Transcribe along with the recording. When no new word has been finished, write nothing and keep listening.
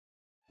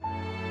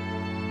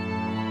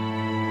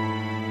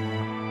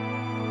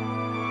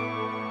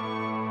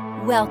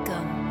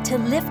Welcome to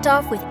Lift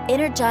Off with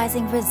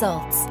Energizing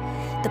Results,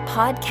 the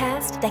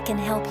podcast that can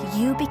help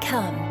you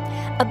become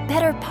a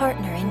better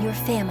partner in your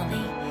family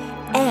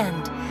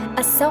and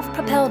a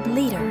self-propelled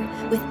leader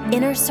with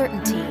inner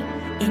certainty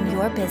in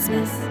your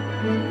business.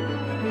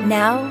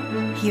 Now,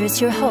 here's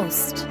your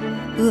host,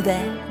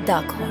 Uwe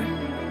Daghorn.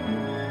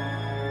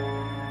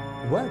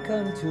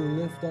 Welcome to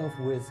Lift Off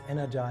with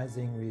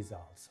Energizing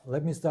Results.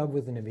 Let me start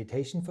with an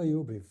invitation for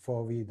you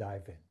before we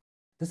dive in.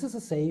 This is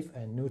a safe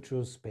and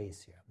neutral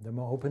space here. The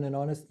more open and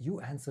honest you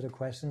answer the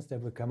questions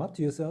that will come up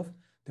to yourself,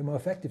 the more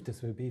effective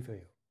this will be for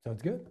you.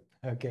 Sounds good?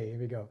 Okay, here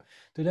we go.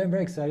 Today I'm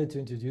very excited to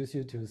introduce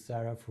you to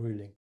Sarah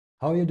Fruehling.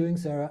 How are you doing,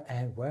 Sarah?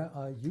 And where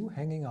are you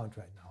hanging out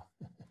right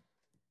now?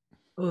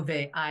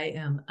 Uwe, I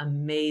am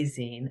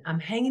amazing.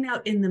 I'm hanging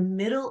out in the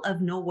middle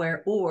of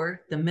nowhere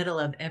or the middle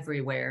of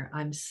everywhere.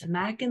 I'm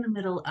smack in the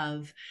middle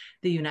of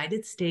the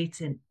United States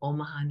in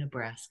Omaha,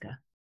 Nebraska.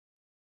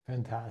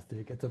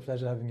 Fantastic. It's a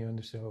pleasure having you on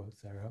the show,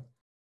 Sarah.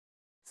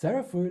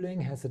 Sarah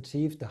Fruehling has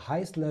achieved the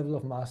highest level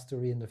of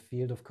mastery in the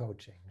field of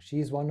coaching. She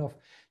is one of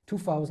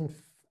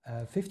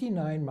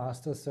 2,059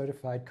 master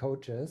certified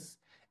coaches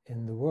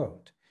in the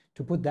world.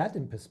 To put that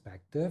in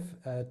perspective,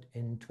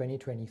 in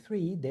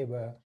 2023, there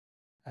were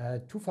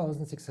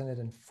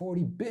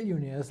 2,640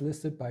 billionaires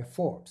listed by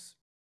Forbes.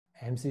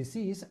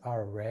 MCCs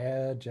are a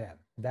rare gem.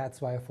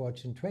 That's why a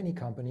Fortune 20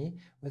 company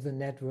with a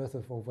net worth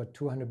of over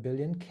 200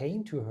 billion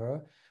came to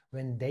her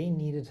when they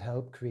needed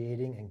help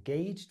creating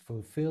engaged,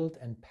 fulfilled,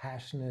 and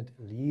passionate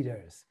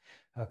leaders.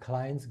 Her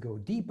clients go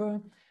deeper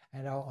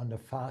and are on the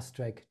fast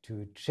track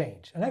to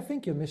change. And I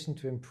think your mission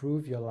to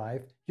improve your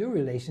life, your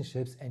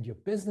relationships, and your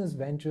business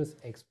ventures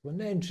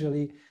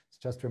exponentially is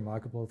just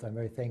remarkable. So I'm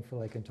very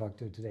thankful I can talk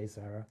to you today,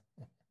 Sarah.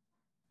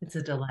 It's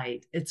a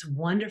delight. It's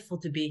wonderful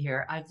to be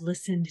here. I've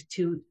listened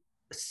to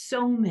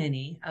so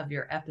many of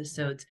your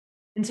episodes.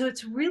 And so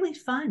it's really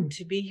fun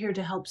to be here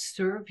to help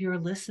serve your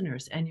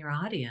listeners and your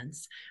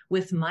audience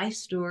with my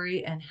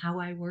story and how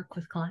I work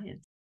with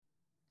clients.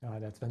 Oh,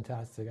 that's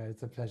fantastic.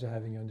 It's a pleasure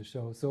having you on the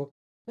show. So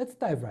let's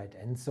dive right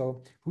in.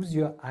 So who's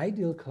your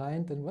ideal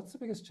client and what's the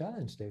biggest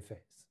challenge they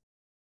face?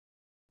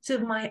 So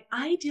my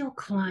ideal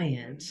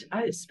client,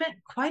 I spent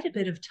quite a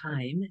bit of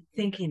time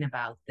thinking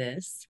about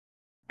this.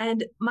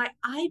 And my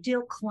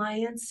ideal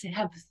clients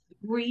have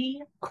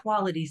three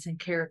qualities and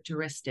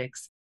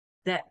characteristics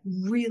that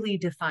really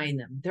define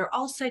them. They're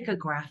all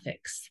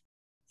psychographics.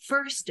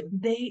 First,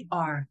 they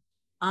are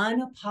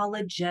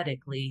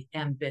unapologetically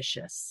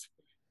ambitious.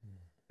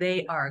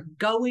 They are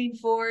going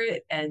for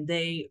it and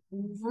they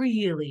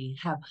really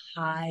have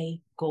high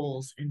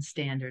goals and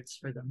standards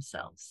for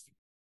themselves.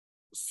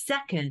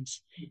 Second,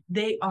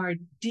 they are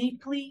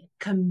deeply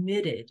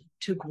committed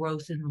to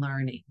growth and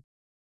learning.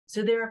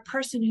 So they're a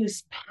person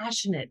who's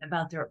passionate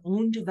about their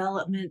own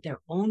development, their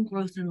own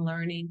growth and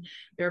learning.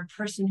 They're a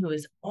person who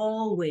is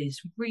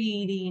always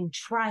reading,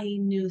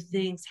 trying new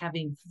things,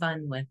 having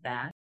fun with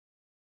that.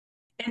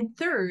 And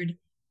third,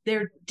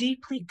 they're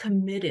deeply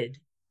committed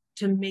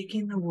to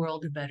making the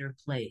world a better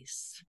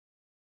place.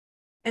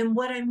 And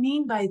what I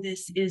mean by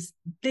this is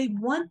they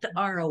want the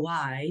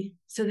ROI,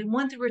 so they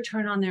want the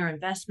return on their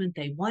investment.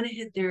 They want to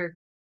hit their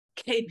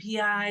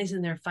KPIs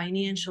and their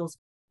financials,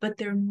 but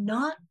they're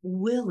not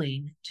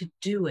willing to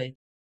do it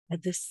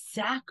at the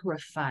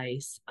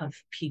sacrifice of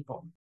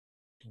people.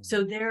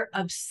 So they're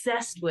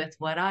obsessed with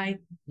what I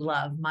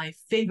love. My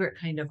favorite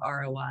kind of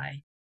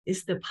ROI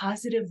is the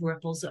positive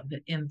ripples of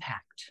an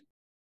impact.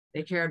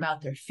 They care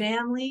about their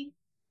family.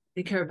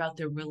 They care about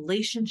their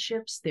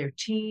relationships, their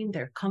team,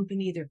 their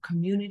company, their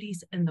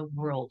communities, and the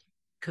world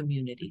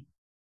community.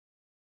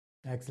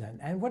 Excellent.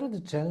 And what are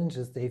the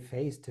challenges they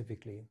face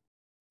typically?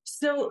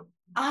 So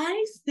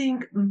I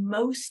think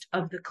most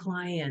of the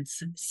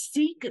clients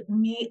seek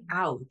me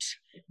out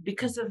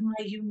because of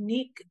my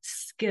unique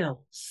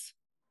skills.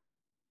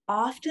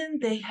 Often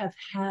they have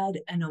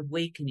had an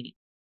awakening.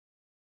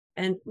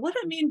 And what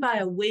I mean by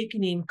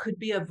awakening could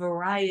be a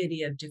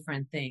variety of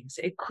different things.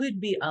 It could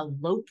be a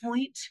low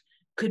point,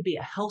 could be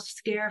a health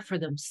scare for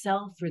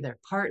themselves or their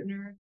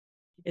partner.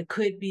 It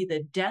could be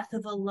the death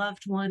of a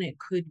loved one. It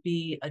could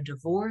be a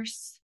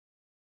divorce.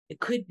 It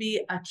could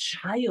be a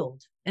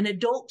child, an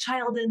adult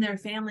child in their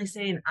family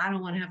saying, I don't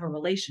want to have a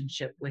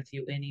relationship with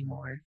you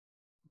anymore.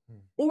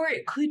 Or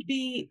it could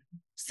be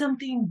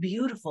something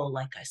beautiful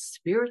like a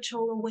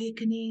spiritual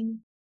awakening,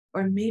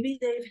 or maybe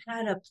they've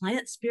had a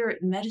plant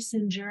spirit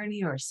medicine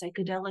journey or a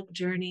psychedelic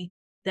journey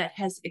that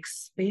has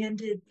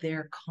expanded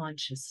their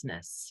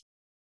consciousness.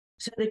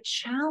 So the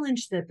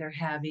challenge that they're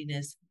having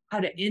is how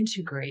to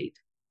integrate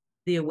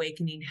the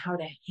awakening, how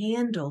to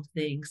handle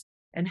things,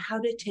 and how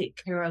to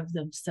take care of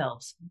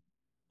themselves.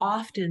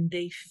 Often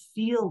they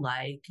feel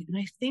like, and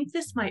I think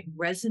this might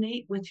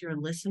resonate with your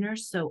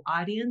listeners, so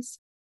audience,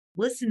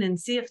 listen and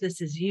see if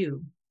this is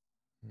you.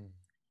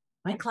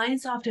 My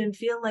clients often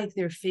feel like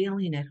they're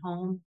failing at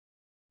home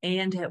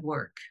and at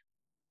work.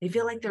 They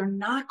feel like they're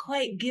not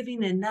quite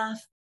giving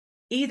enough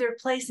either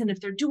place, and if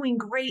they're doing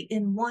great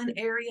in one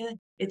area,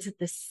 it's at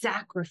the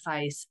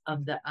sacrifice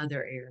of the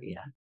other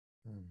area.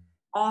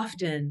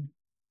 Often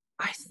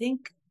I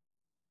think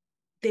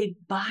they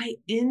buy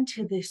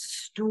into this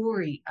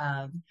story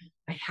of,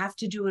 I have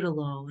to do it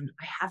alone.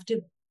 I have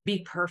to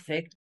be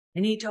perfect. I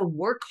need to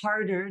work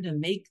harder to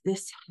make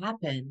this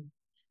happen.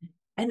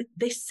 And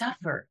they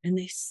suffer and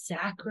they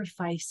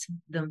sacrifice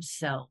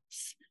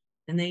themselves.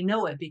 And they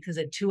know it because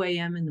at 2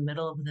 a.m. in the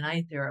middle of the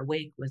night, they're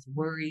awake with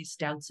worries,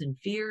 doubts, and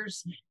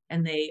fears.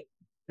 And they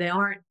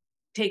aren't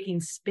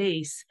taking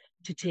space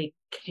to take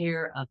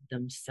care of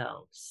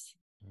themselves.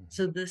 Mm-hmm.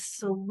 So the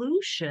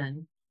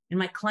solution, and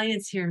my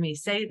clients hear me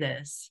say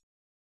this,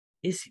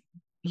 is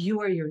you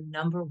are your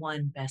number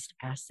one best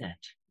asset.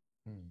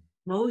 Mm.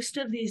 Most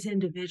of these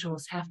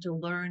individuals have to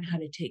learn how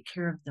to take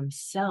care of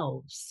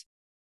themselves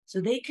so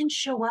they can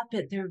show up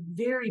at their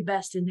very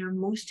best and their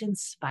most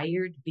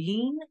inspired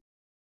being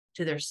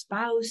to their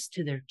spouse,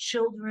 to their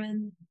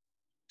children,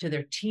 to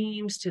their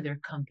teams, to their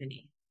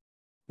company.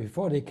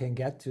 Before they can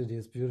get to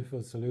this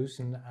beautiful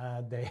solution,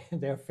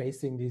 they're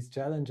facing these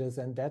challenges,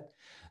 and that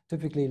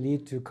typically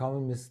lead to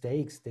common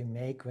mistakes they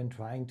make when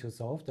trying to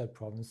solve that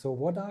problem. So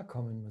what are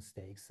common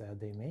mistakes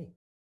they make?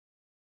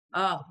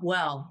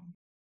 Well,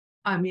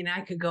 I mean,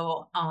 I could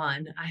go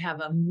on. I have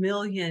a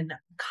million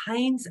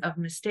kinds of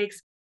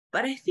mistakes,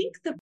 but I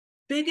think the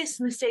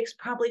biggest mistakes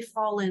probably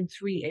fall in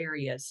 3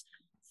 areas.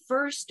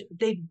 First,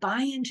 they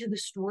buy into the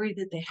story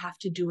that they have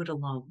to do it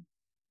alone.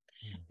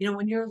 You know,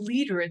 when you're a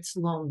leader, it's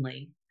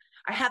lonely.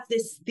 I have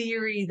this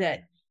theory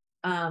that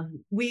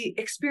we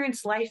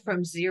experience life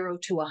from 0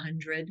 to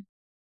 100.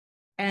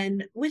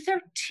 And with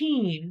our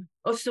team,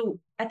 so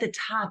at the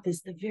top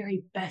is the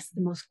very best,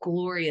 the most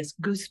glorious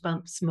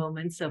goosebumps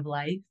moments of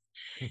life.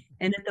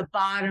 And at the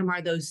bottom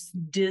are those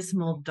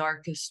dismal,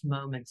 darkest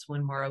moments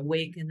when we're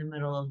awake in the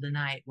middle of the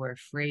night, we're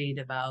afraid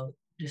about,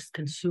 just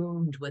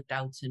consumed with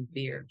doubts and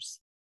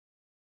fears.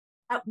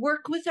 At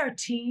work with our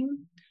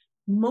team,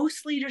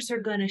 most leaders are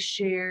going to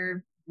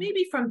share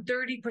maybe from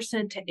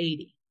 30% to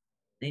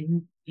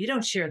 80%. You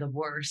don't share the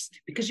worst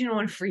because you don't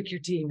want to freak your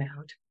team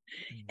out.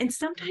 And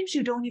sometimes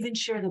you don't even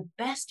share the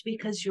best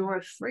because you're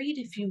afraid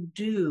if you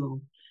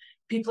do,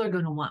 people are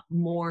going to want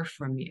more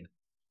from you.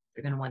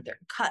 They're going to want their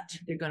cut.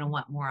 They're going to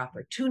want more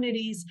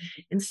opportunities.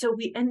 And so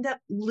we end up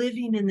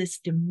living in this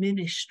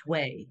diminished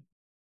way.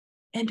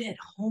 And at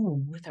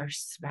home with our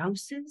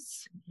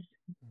spouses,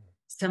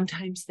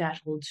 sometimes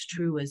that holds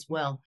true as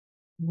well.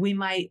 We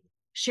might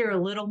share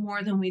a little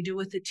more than we do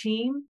with the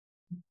team,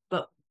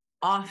 but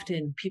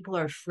often people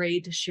are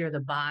afraid to share the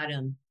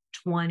bottom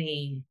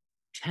 20,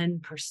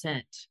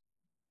 10%,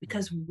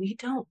 because we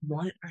don't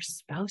want our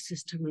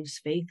spouses to lose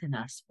faith in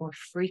us or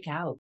freak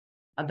out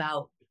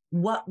about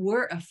what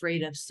we're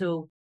afraid of.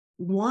 So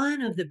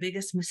one of the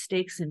biggest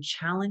mistakes and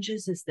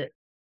challenges is that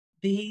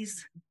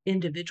these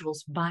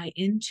individuals buy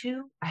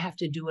into, I have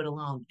to do it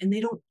alone. And they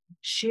don't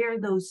share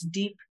those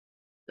deep,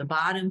 the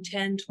bottom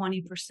 10,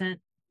 20%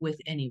 with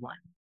anyone.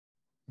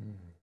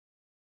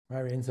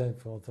 Very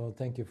insightful. So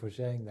thank you for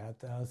sharing that,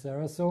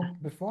 Sarah. So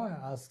before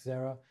I ask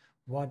Sarah,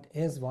 what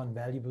is one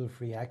valuable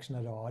free action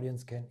that our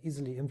audience can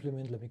easily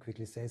implement? Let me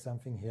quickly say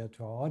something here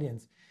to our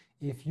audience.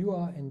 If you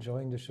are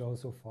enjoying the show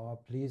so far,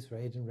 please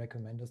rate and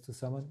recommend us to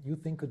someone you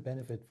think could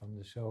benefit from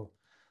the show.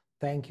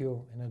 Thank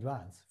you in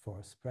advance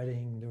for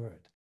spreading the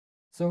word.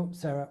 So,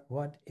 Sarah,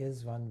 what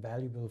is one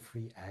valuable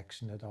free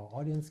action that our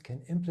audience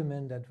can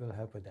implement that will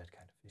help with that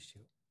kind of issue?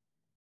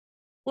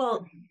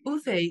 Well,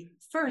 Uwe,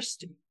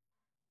 first,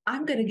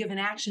 I'm going to give an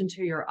action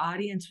to your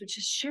audience, which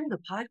is share the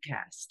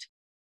podcast.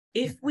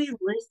 If we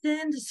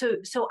listened,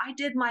 so I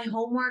did my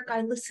homework.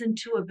 I listened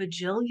to a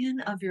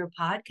bajillion of your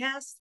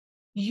podcasts.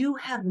 You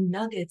have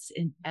nuggets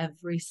in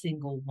every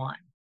single one.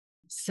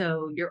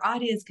 So your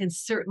audience can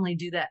certainly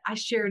do that. I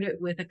shared it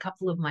with a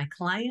couple of my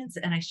clients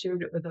and I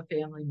shared it with a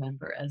family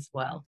member as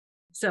well.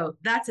 So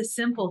that's a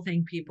simple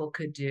thing people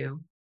could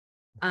do.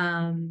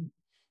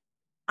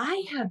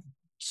 I have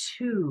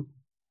 2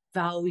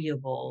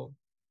 valuable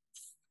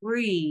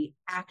free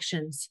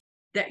actions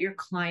that your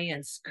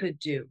clients could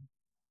do.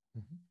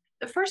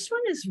 The first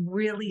one is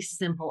really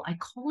simple. I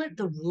call it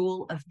the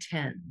rule of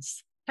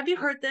 10s. Have you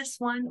heard this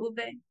one,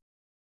 Uwe?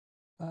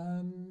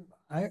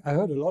 I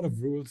heard a lot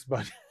of rules,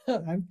 but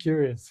I'm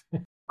curious.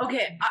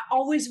 Okay, I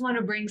always want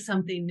to bring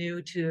something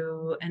new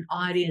to an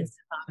audience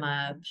if I'm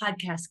a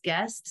podcast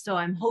guest, so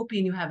I'm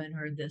hoping you haven't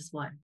heard this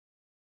one.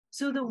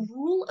 So the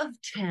rule of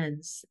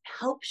 10s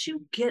helps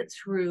you get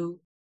through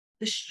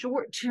the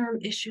short-term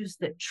issues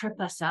that trip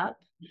us up.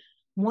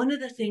 One of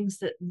the things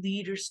that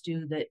leaders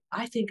do that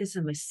I think is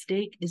a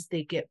mistake is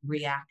they get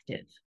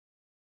reactive.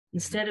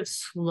 Instead of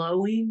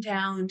slowing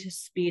down to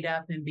speed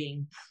up and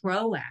being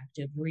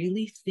proactive,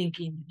 really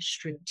thinking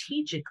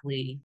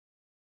strategically,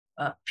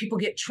 people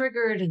get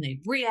triggered and they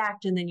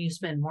react, and then you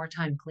spend more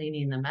time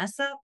cleaning the mess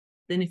up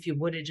than if you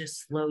would have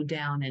just slowed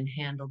down and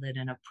handled it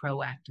in a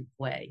proactive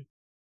way.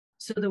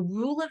 So the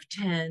rule of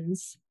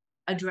 10s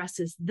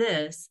addresses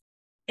this,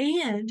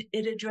 and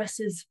it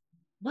addresses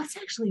what's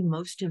actually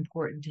most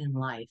important in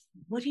life.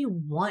 What do you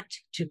want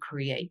to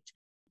create?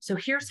 So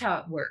here's how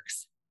it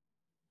works.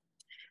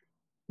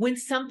 When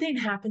something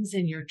happens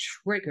and you're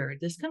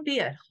triggered, this can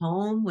be at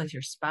home with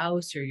your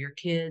spouse or your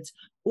kids,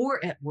 or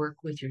at work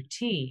with your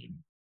team.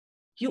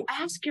 You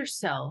ask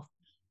yourself,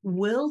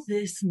 will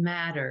this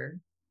matter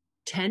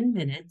 10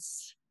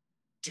 minutes,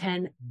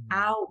 10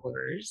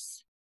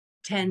 hours,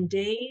 10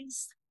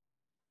 days,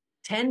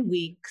 10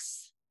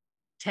 weeks,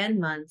 10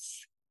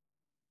 months,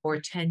 or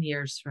 10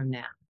 years from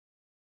now?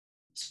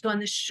 So on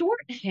the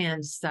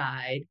shorthand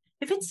side,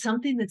 if it's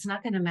something that's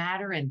not going to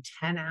matter in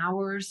 10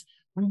 hours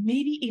or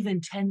maybe even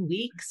 10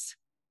 weeks,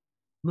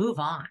 move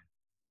on.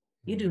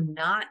 You do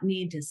not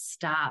need to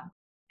stop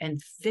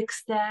and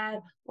fix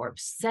that or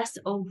obsess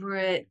over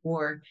it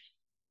or,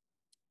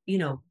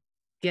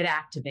 get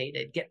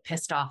activated, get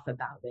pissed off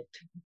about it.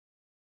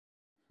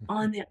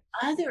 On the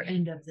other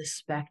end of the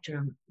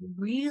spectrum,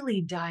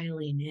 really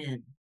dialing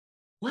in,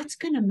 what's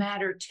going to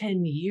matter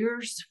 10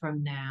 years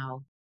from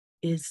now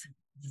is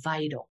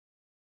vital.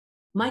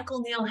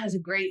 Michael Neal has a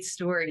great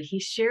story. He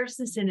shares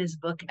this in his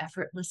book,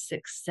 Effortless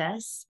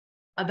Success,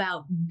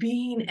 about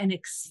being an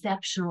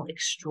exceptional,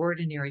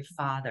 extraordinary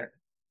father.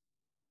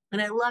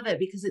 And I love it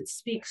because it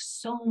speaks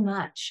so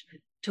much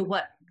to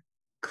what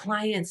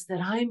clients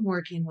that I'm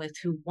working with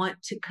who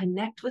want to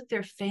connect with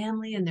their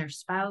family and their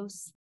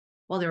spouse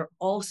while they're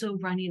also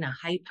running a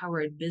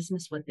high-powered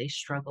business, what they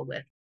struggle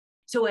with.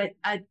 So a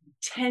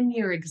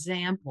 10-year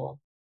example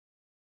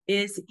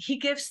is he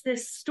gives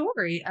this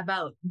story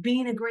about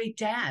being a great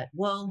dad.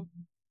 Well,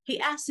 he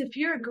asks, if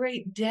you're a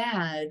great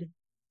dad,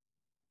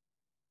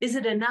 is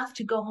it enough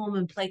to go home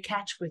and play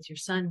catch with your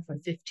son for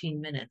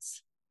 15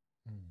 minutes?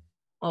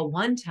 Well,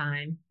 one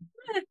time,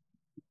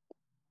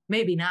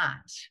 maybe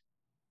not.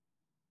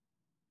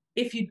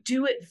 If you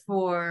do it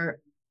for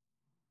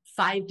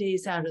 5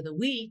 days out of the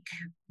week,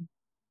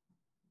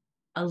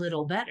 a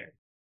little better.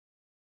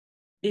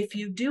 If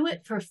you do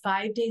it for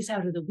 5 days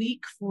out of the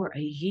week for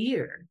a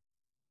year,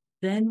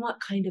 then what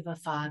kind of a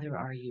father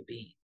are you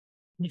being?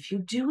 And if you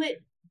do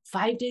it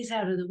 5 days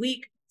out of the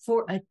week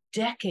for a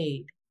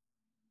decade,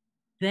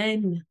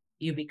 then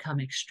you become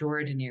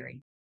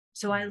extraordinary.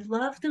 So I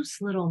love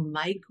those little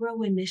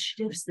micro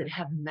initiatives that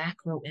have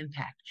macro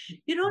impact.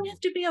 You don't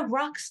have to be a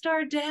rock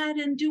star dad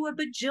and do a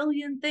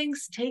bajillion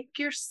things. Take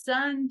your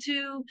son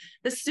to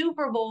the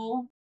Super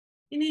Bowl.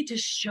 You need to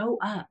show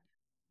up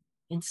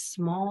in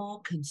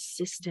small,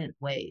 consistent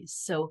ways.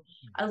 So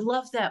I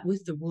love that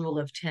with the rule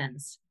of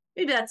tens.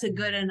 Maybe that's a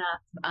good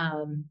enough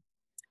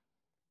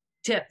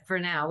tip for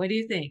now. What do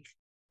you think?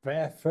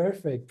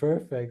 Perfect,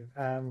 perfect.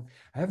 I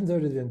haven't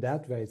heard it in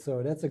that way,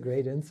 so that's a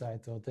great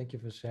insight. So thank you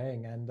for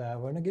sharing. And I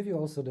want to give you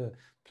also the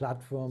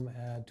platform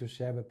to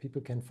share where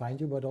people can find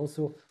you, but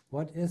also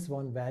what is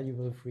one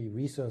valuable free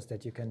resource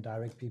that you can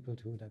direct people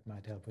to that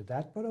might help with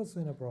that, but also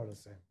in a broader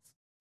sense.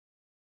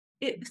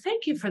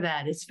 Thank you for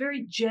that. It's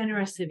very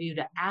generous of you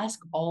to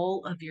ask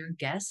all of your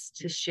guests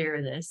to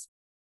share this.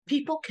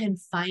 People can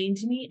find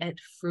me at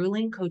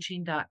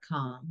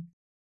fruehlingcoaching.com.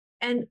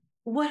 And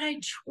what I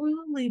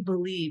truly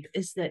believe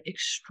is that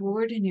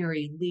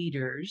extraordinary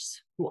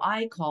leaders, who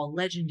I call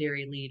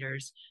legendary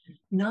leaders,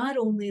 not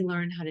only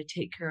learn how to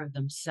take care of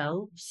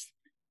themselves,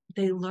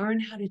 they learn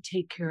how to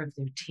take care of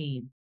their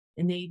team,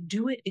 and they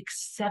do it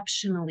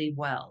exceptionally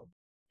well.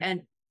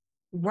 And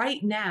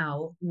right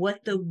now,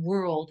 what the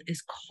world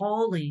is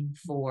calling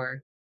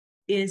for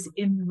is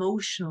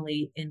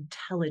emotionally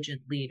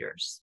intelligent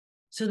leaders.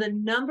 So the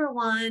number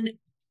one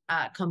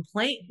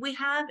complaint we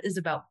have is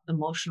about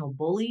emotional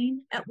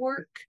bullying at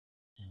work.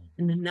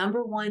 And the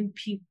number one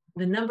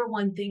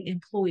thing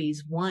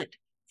employees want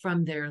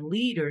from their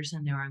leaders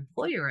and their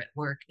employer at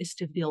work is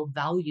to feel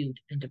valued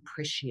and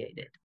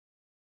appreciated.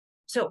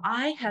 So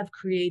I have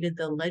created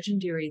the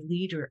Legendary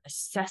Leader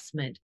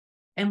Assessment,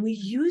 and we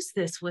use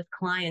this with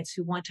clients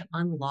who want to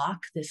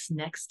unlock this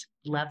next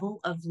level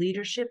of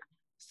leadership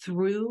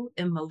through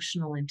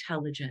emotional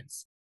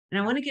intelligence. And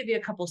I want to give you a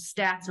couple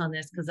stats on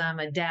this because I'm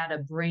a data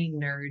brain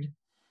nerd.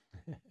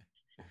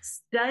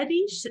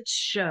 Studies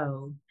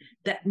show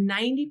that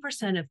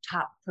 90% of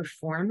top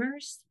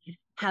performers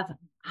have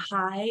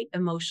high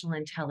emotional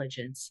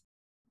intelligence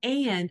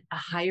and a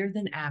higher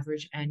than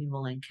average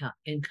annual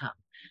income.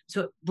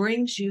 So it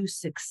brings you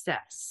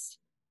success.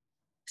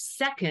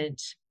 Second,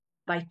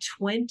 by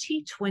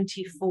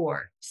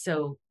 2024,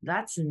 so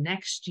that's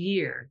next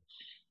year,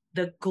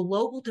 the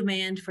global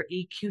demand for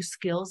EQ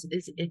skills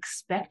is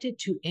expected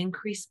to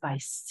increase by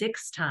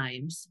 6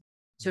 times.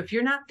 So if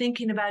you're not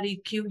thinking about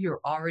EQ, you're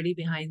already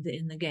behind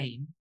in the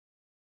game.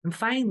 And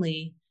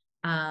finally,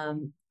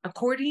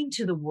 according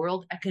to the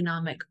World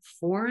Economic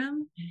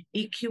Forum,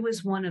 EQ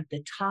is one of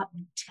the top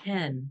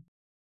 10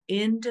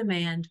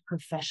 in-demand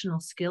professional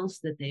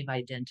skills that they've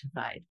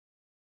identified.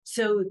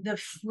 So the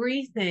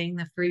free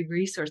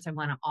resource I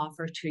want to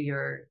offer to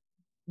your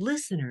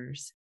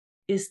listeners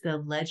is the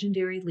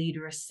Legendary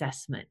Leader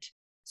Assessment.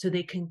 So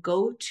they can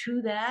go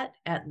to that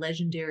at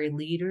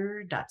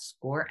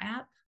legendaryleader.score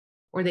app,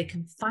 or they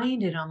can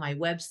find it on my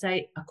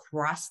website.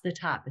 Across the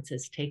top, it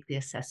says take the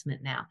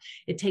assessment now.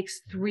 It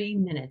takes 3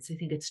 minutes. I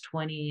think it's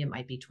 20, it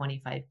might be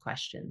 25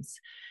 questions.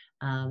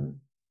 And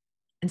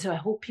so I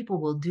hope people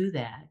will do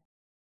that.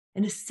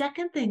 And the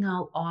second thing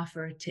I'll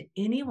offer to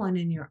anyone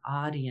in your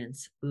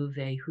audience,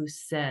 Uwe, who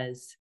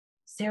says,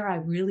 Sarah, I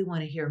really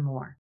want to hear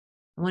more.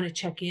 I want to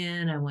check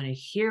in. I want to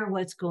hear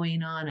what's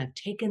going on. I've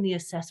taken the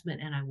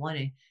assessment and I want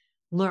to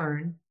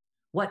learn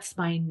what's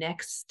my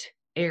next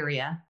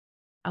area.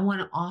 I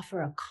want to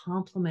offer a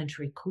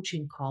complimentary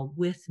coaching call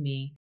with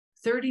me,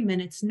 30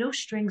 minutes, no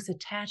strings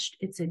attached.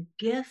 It's a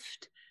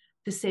gift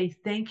to say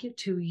thank you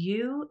to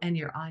you and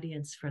your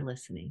audience for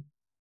listening.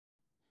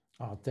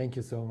 Oh, thank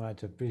you so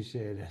much.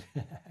 Appreciate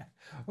it.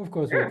 Of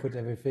course, Sure. we'll put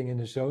everything in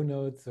the show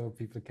notes so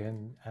people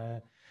can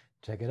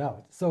check it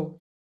out.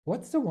 So,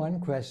 what's the one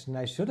question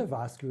I should have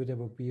asked you that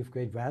would be of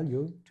great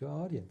value to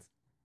our audience?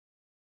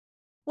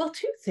 Well,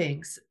 two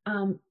things.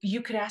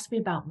 You could ask me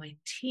about my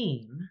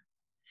team.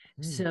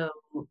 So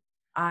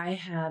I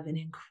have an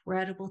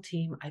incredible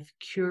team. I've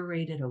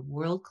curated a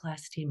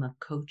world-class team of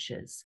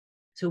coaches.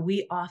 So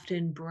we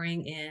often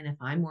bring in, if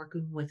I'm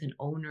working with an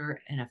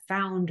owner and a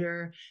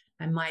founder,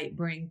 I might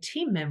bring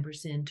team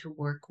members in to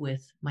work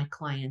with my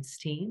clients'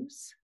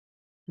 teams.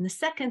 And the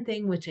second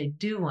thing, which I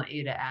do want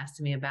you to ask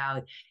me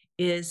about,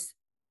 is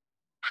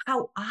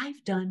how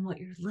I've done what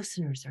your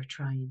listeners are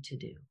trying to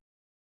do.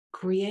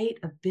 Create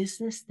a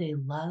business they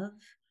love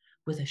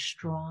with a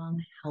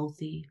strong,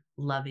 healthy,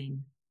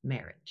 loving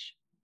marriage.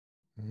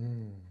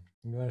 You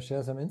want to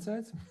share some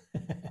insights?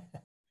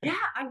 Yeah,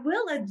 I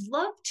will. I'd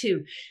love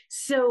to.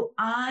 So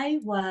I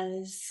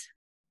was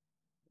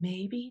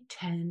maybe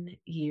 10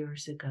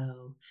 years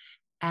ago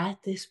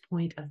at this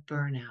point of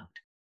burnout.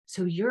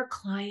 So your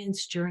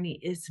client's journey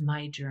is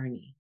my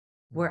journey,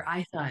 where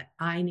I thought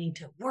I need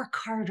to work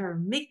harder,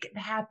 make it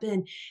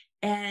happen.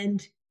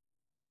 And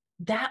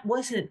that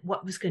wasn't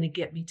what was going to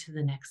get me to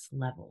the next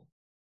level.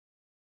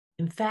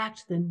 In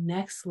fact, the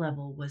next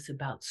level was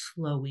about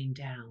slowing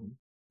down,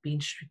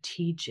 being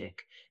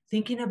strategic,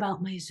 thinking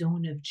about my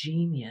zone of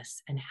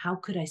genius and how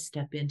could I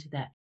step into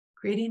that,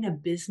 creating a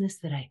business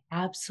that I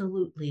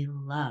absolutely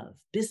love,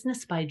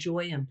 business by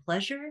joy and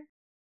pleasure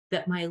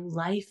that my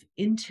life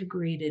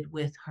integrated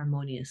with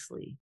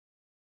harmoniously.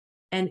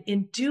 And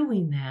in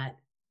doing that,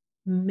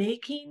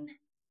 making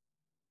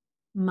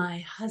my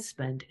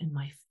husband and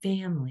my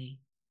family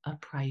a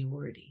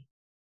priority.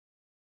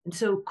 And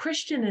so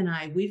Christian and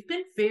I, we've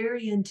been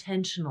very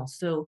intentional.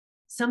 So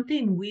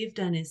something we've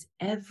done is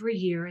every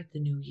year at the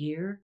new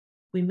year,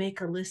 we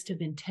make a list of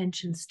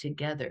intentions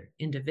together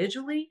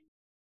individually,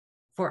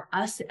 for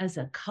us as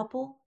a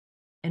couple,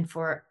 and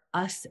for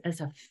us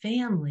as a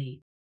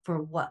family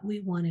for what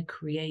we want to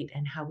create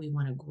and how we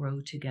want to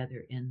grow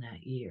together in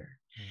that year.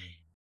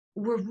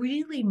 We're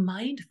really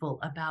mindful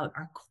about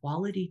our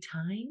quality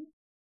time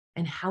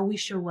and how we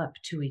show up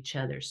to each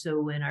other.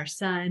 So when our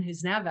son,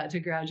 who's now about to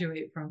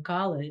graduate from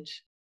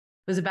college,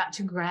 was about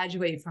to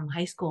graduate from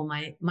high school,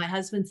 my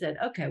husband said,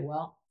 okay,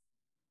 well,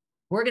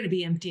 we're going to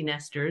be empty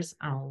nesters.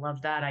 I don't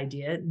love that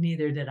idea.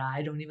 Neither did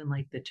I. Don't even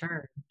like the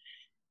term.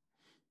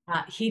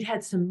 He'd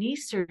had some knee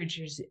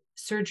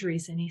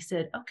surgeries, and he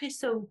said, okay,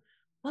 so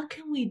what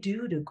can we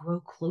do to grow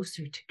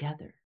closer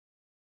together?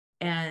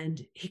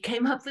 And he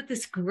came up with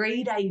this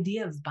great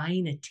idea of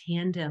buying a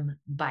tandem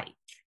bike.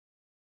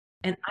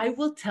 And I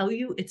will tell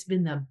you, it's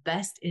been the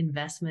best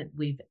investment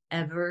we've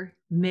ever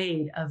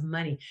made of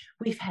money.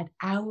 We've had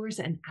hours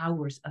and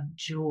hours of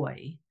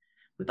joy.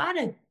 We bought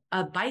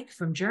a bike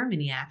from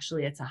Germany,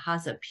 actually. It's a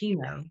Hasa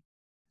Pino.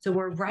 So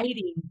we're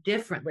riding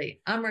differently.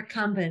 I'm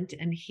recumbent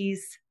and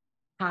he's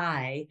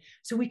high.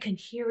 So we can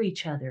hear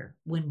each other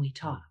when we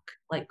talk,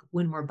 like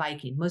when we're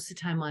biking. Most of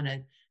the time on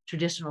a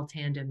traditional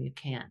tandem, you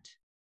can't.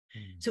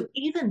 So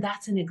even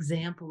that's an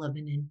example of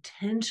an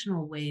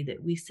intentional way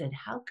that we said,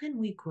 how can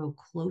we grow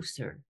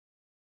closer?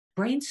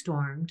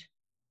 Brainstormed,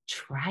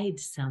 tried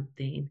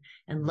something,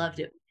 and loved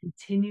it. We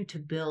continue to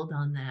build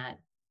on that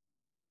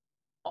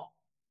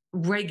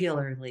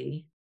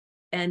regularly.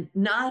 And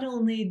not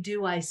only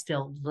do I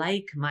still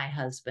like my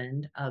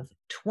husband of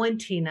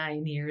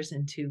 29 years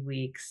and 2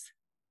 weeks,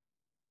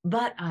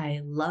 but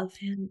I love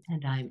him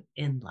and I'm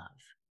in love.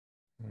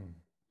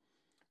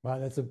 Wow,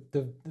 that's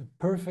the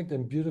perfect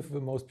and beautiful,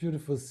 most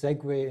beautiful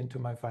segue into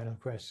my final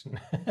question.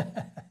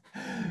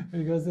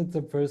 Because it's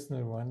a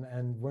personal one.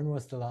 And when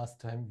was the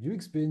last time you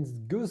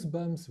experienced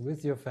goosebumps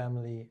with your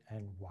family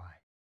and why?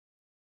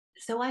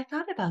 So I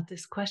thought about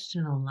this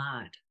question a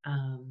lot.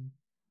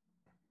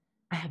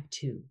 I have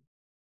two.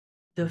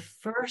 The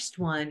first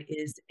one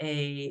is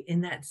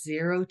in that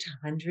 0 to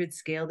 100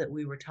 scale that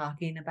we were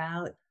talking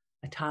about,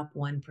 a top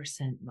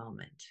 1%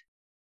 moment.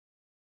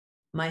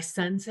 My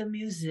son's a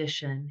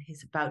musician.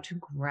 He's about to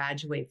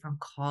graduate from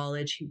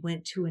college. He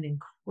went to an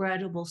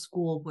incredible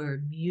school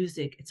where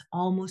it's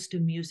almost a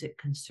music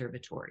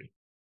conservatory.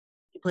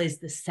 He plays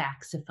the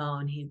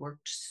saxophone. He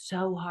worked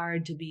so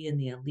hard to be in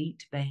the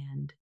elite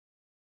band.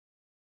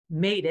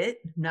 Made it,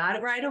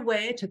 not right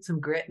away. It took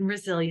some grit and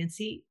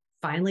resiliency.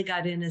 Finally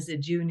got in as a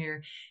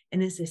junior.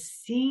 And as a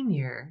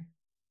senior,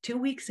 2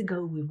 weeks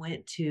ago, we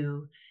went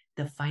to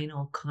the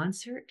final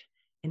concert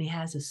and he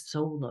has a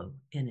solo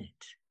in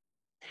it.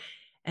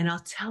 And I'll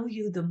tell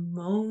you, the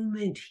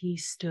moment he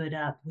stood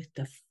up with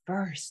the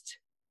first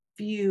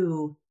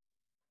few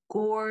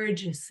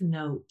gorgeous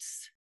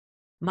notes.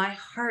 My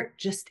heart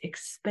just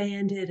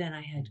expanded and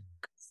I had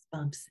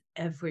goosebumps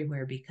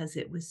everywhere because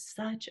it was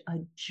such a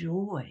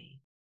joy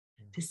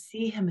to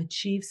see him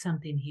achieve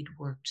something he'd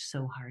worked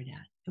so hard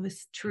at. It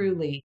was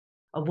truly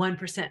a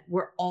 1%.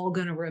 We're all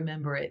going to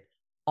remember it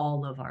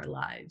all of our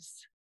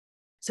lives.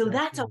 So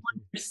that's a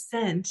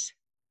 1%.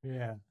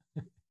 Yeah.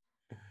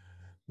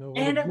 No,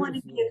 And I want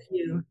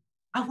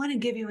to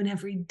give you an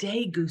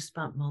everyday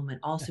goosebump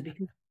moment also,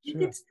 because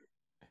Sure.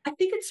 I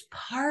think it's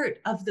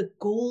part of the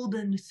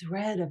golden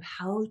thread of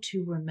how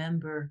to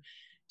remember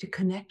to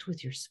connect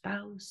with your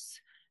spouse,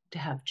 to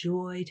have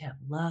joy, to have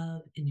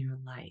love in your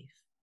life.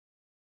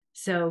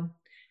 So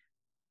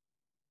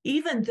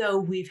even though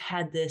we've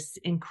had this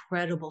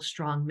incredible,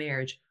 strong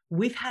marriage,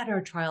 we've had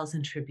our trials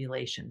and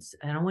tribulations.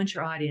 And I want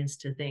your audience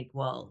to think,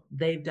 well,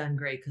 they've done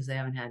great because they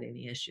haven't had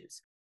any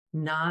issues.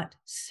 Not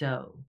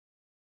so.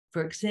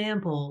 For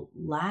example,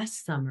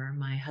 last summer,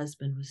 my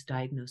husband was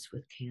diagnosed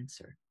with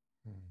cancer.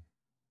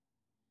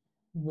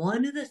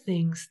 One of the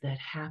things that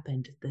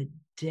happened the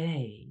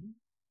day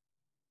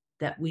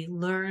that we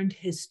learned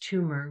his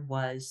tumor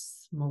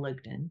was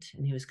malignant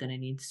and he was going to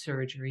need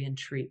surgery and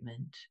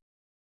treatment,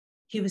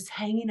 he was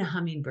hanging a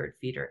hummingbird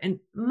feeder. And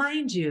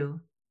mind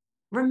you,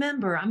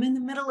 remember, I'm in the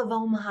middle of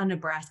Omaha,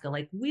 Nebraska.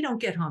 Like, we don't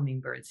get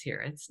hummingbirds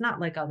here. It's not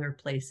like other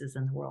places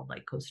in the world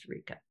like Costa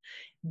Rica.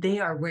 They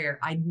are rare.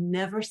 I'd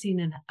never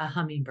seen a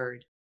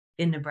hummingbird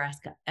in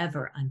Nebraska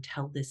ever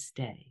until this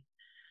day.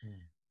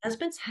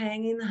 Husband's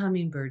hanging the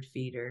hummingbird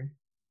feeder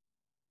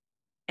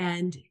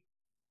and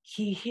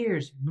he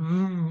hears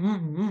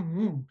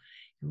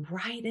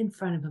right in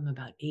front of him,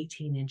 about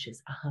 18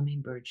 inches, a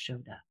hummingbird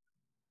showed up.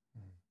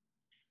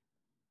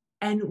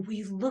 And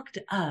we looked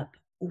up,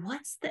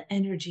 what's the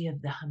energy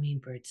of the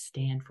hummingbird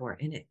stand for?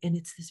 And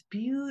it's this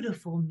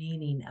beautiful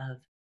meaning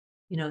of,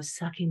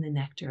 sucking the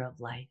nectar of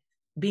life,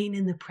 being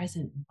in the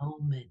present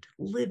moment,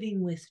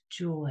 living with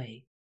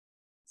joy.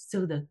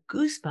 So the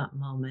goosebump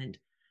moment,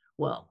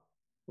 well,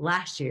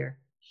 last year,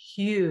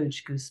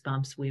 huge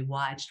goosebumps we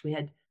watched. We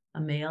had a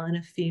male and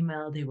a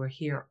female. They were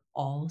here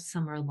all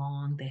summer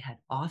long. They had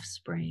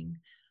offspring.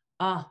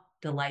 Oh,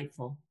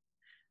 delightful.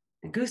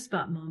 The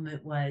goosebump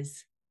moment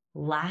was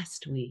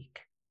last week.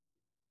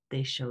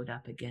 They showed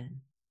up again.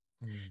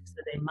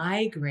 So they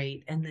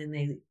migrate and then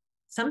they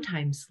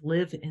sometimes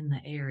live in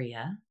the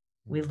area.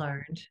 We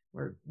learned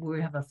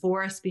we have a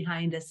forest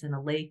behind us and a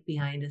lake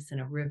behind us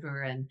and a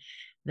river, and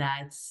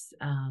that's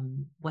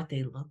what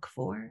they look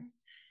for.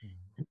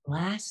 And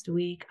last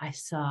week I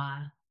saw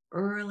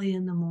early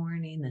in the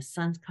morning, the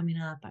sun's coming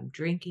up, I'm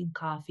drinking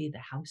coffee, the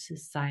house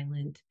is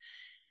silent,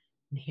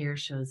 and here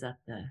shows up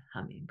the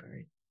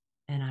hummingbird,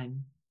 and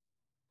I'm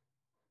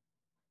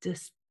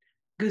just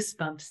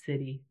goosebump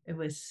city. It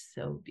was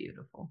so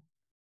beautiful.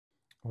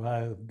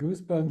 Wow,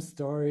 goosebump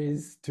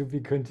stories to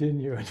be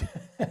continued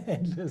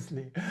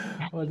endlessly.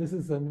 Well, this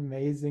is an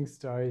amazing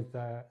story,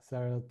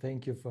 Sarah.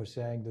 Thank you for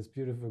sharing this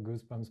beautiful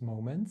goosebumps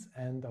moments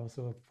and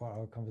also for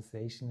our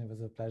conversation. It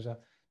was a pleasure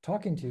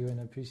talking to you, and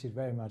I appreciate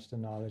very much the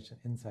knowledge and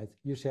insights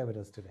you share with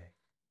us today.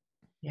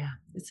 Yeah,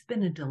 it's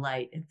been a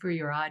delight. And for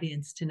your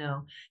audience to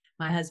know,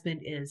 my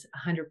husband is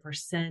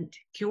 100%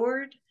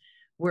 cured.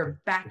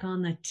 We're back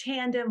on the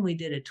tandem. We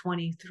did a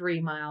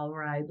 23-mile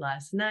ride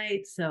last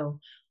night. So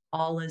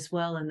all is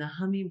well. And the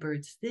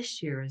hummingbirds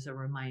this year is a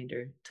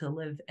reminder to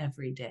live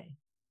every day.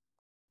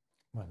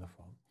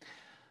 Wonderful.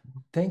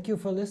 Thank you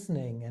for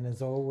listening. And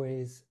as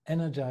always,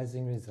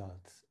 energizing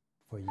results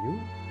for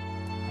you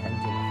and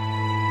your life.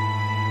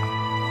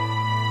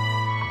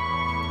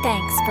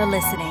 Thanks for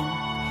listening.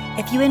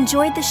 If you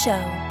enjoyed the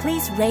show,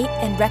 please rate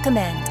and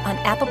recommend on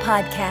Apple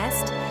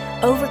Podcast,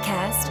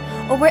 Overcast,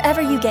 or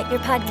wherever you get your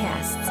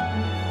podcasts.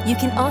 You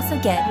can also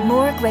get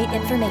more great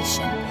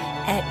information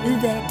at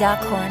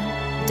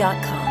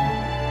uvedackhorn.com.